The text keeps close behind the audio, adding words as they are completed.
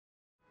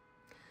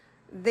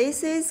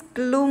This is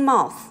glue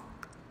mouth,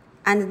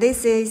 and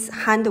this is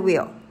hand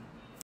wheel.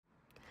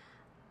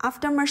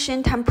 After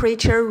machine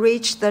temperature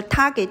reach the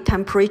target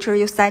temperature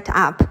you set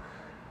up,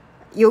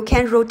 you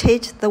can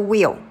rotate the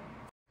wheel.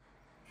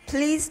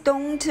 Please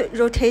don't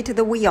rotate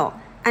the wheel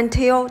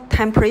until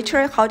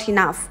temperature hot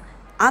enough,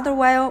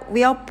 otherwise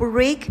we'll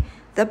break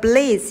the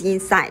blades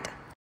inside.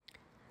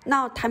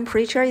 Now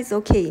temperature is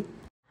okay.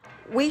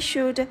 We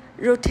should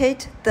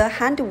rotate the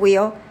hand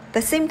wheel. At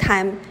the same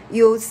time,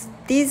 use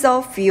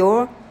diesel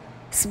fuel,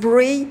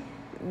 spray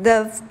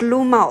the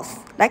glue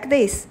mouth like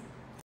this.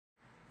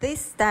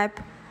 This step,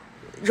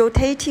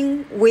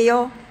 rotating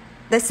wheel,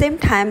 the same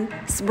time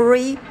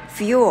spray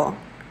fuel,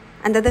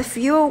 and the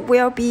fuel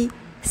will be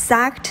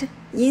sucked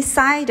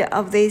inside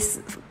of this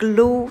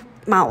glue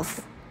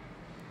mouth.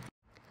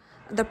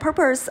 The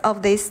purpose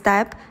of this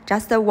step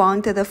just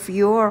want the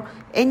fuel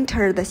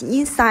enter the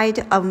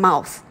inside of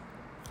mouth.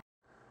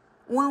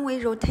 When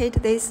we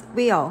rotate this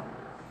wheel,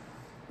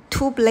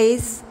 two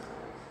blades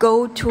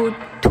go to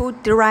two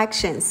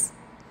directions.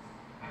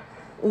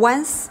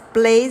 Once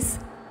blades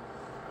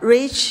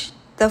reach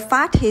the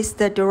farthest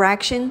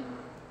direction,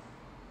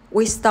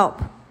 we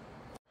stop.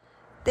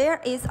 There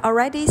is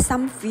already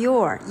some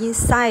fuel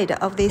inside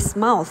of this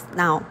mouth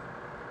now.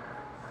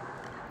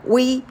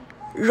 We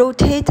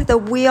rotate the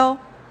wheel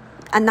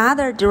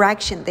another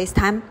direction this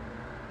time.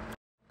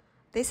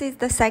 This is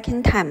the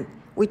second time.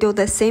 We do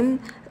the same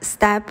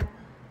step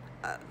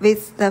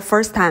with the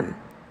first time.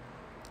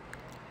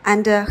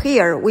 And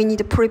here we need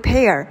to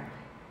prepare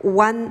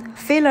one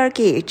filler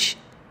gauge.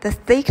 The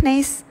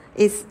thickness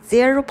is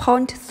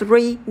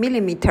 0.3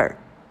 millimeter.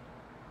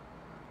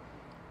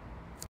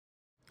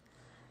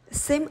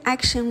 Same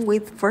action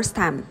with first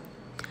time.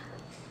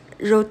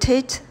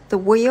 Rotate the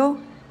wheel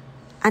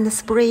and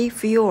spray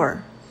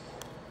fuel.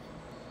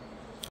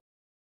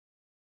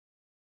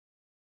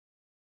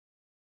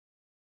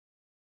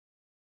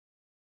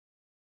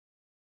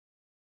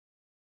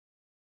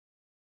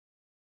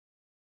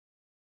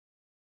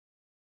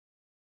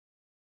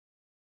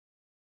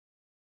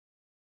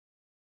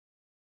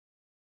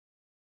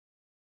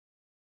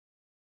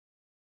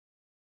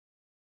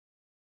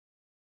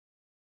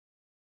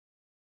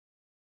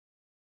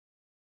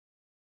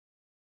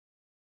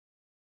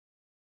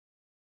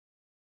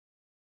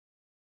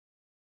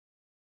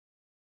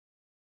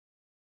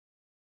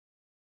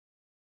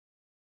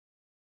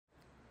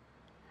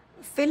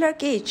 Filler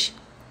gauge,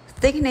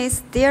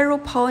 thickness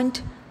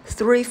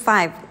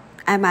 0.35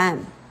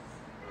 mm.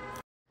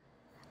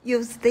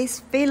 Use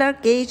this filler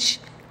gauge,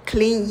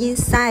 clean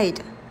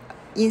inside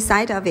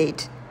of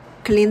it.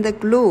 Clean the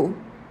glue.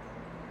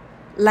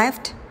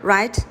 Left,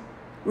 right,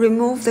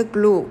 remove the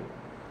glue.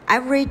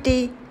 Every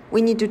day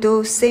we need to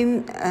do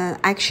same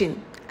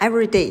action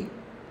every day.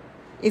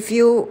 If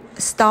you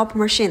stop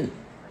machine,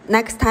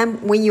 next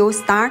time when you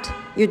start,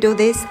 you do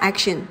this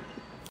action.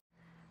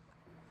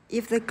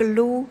 If the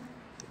glue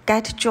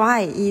get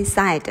dry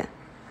inside,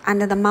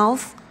 and the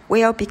mouth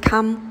will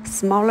become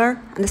smaller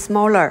and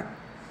smaller,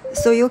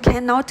 so you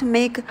cannot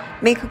make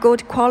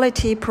good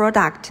quality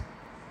product.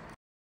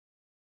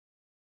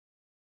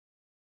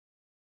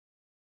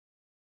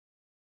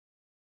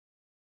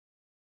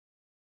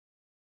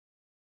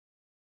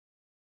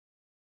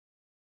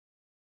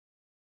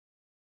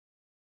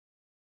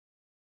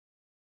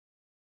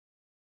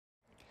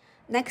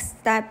 Next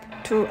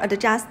step, to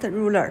adjust the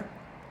ruler.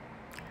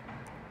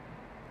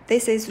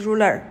 This is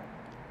ruler.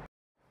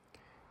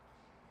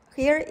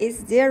 Here is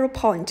 0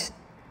 point.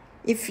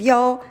 If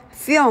your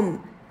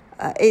film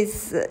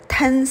is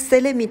 10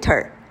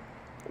 centimeter,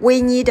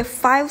 we need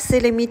 5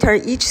 centimeter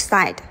each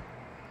side.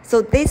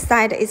 So this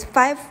side is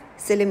 5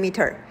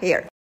 centimeter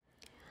here.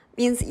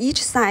 Means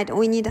each side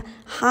we need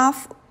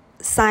half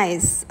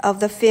size of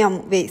the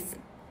film width.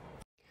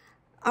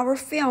 Our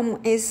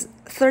film is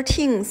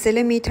 13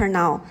 centimeter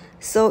now,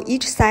 so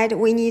each side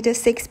we need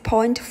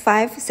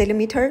 6.5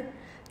 centimeter.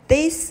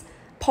 This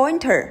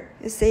pointer,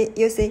 you see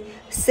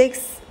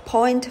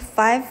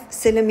 6.5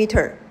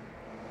 centimeter.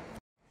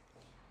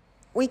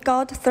 We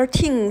got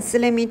 13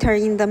 centimeter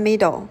in the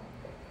middle.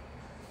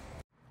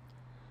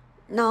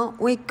 Now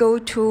we go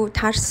to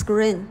touch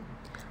screen,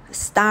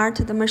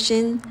 start the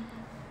machine,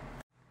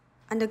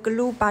 and the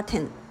glue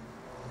button.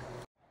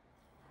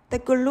 The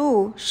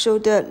glue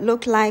should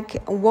look like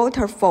a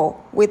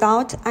waterfall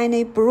without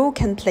any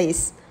broken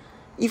place.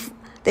 If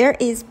there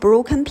is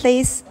broken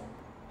place,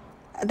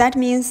 that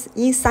means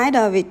inside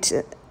of it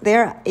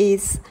there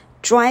is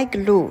dry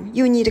glue.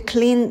 You need to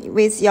clean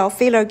with your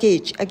filler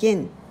gauge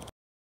again.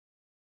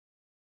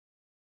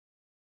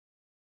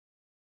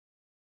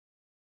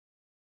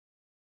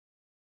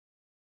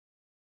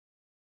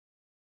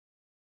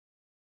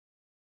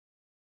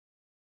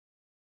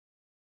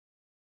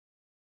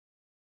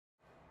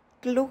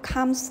 Glue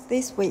comes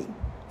this way.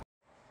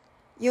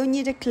 You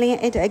need to clean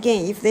it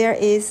again if there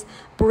is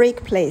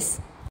break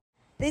place.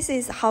 This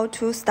is how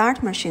to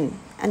start machine,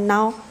 and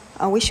now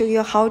we show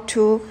you how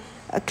to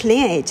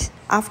clean it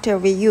after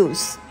we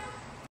use.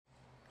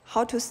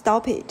 How to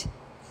stop it.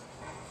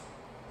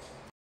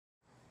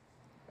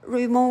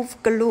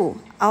 remove glue,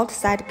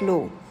 outside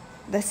glue,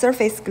 the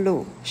surface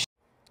glue.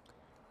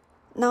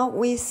 Now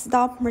we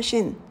stop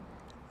machine.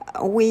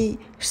 We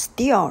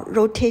still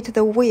rotate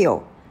the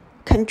wheel,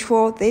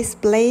 control this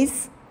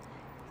blades,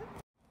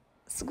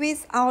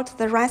 squeeze out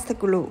the rest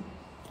glue.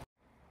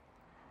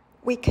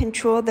 We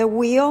control the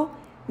wheel,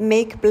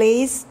 make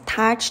blades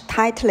touch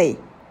tightly.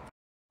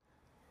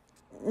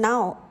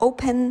 Now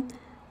open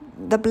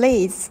the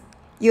blades,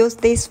 use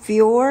this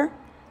viewer,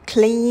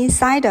 clean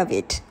inside of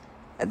it.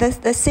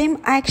 The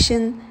same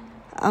action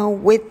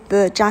with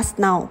the just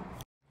now.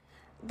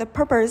 The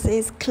purpose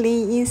is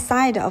clean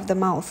inside of the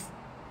mouth.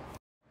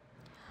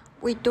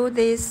 We do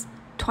this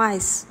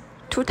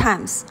two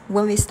times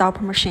when we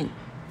stop machine.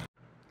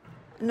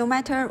 No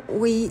matter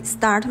we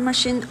start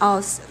machine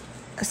or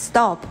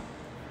stop,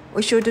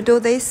 we should do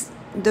this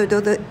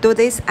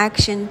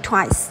action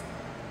twice.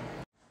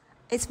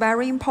 It's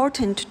very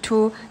important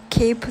to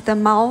keep the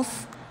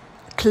mouth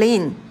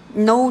clean,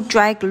 no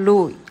dry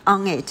glue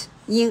on it,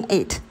 in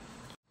it.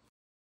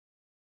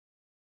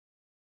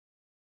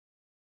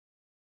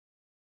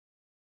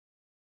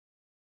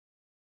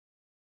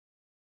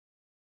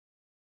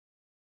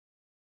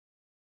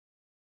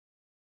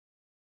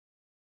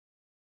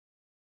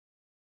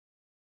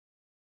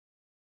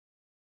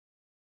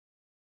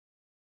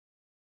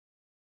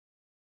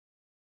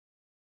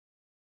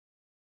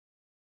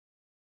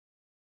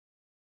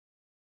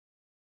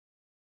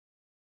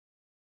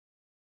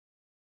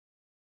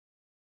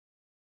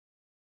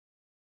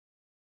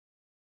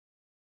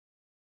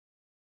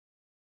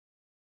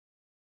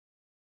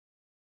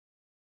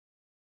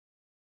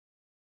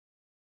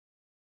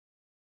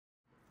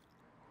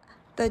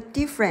 The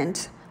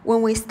difference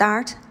when we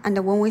start and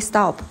when we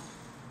stop.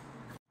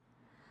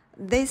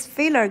 This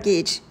filler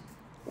gauge,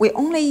 we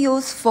only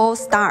use for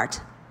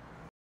start.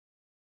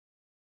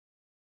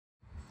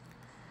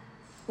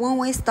 When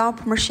we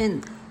stop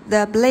machine,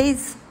 the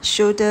blades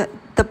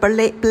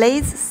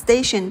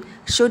station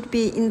should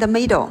be in the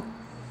middle.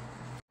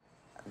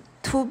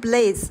 Two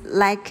blades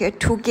like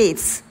two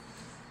gates.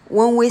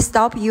 When we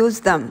stop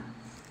use them,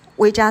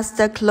 we just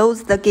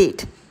close the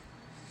gate.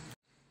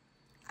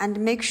 And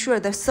make sure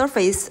the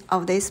surface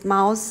of this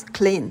mouth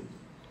clean.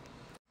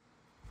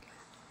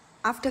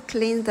 After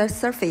clean the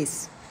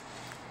surface,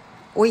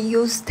 we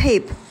use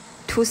tape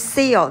to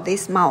seal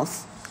this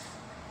mouth.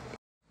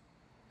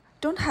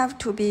 Don't have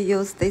to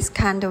use this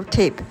kind of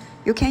tape.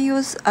 You can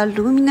use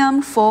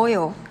aluminum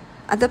foil.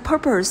 And the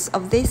purpose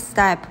of this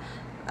step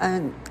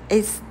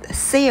is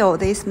seal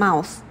this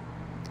mouth,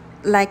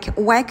 like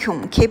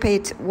vacuum, keep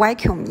it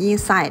vacuum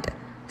inside.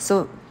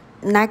 So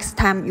next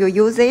time you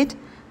use it,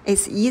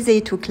 it's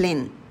easy to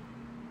clean.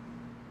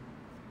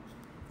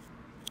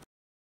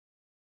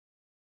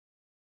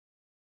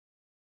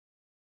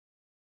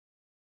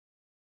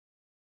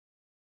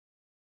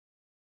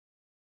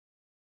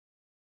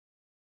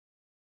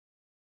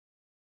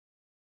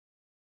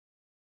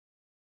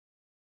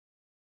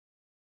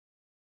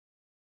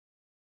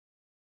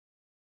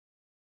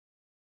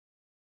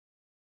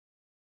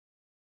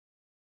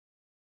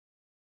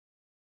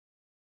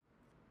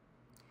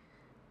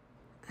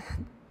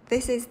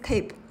 This is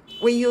tape.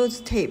 We use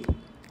tape,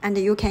 and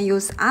you can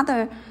use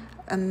other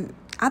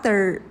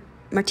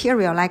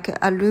material like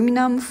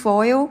aluminum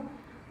foil,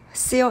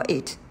 seal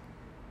it.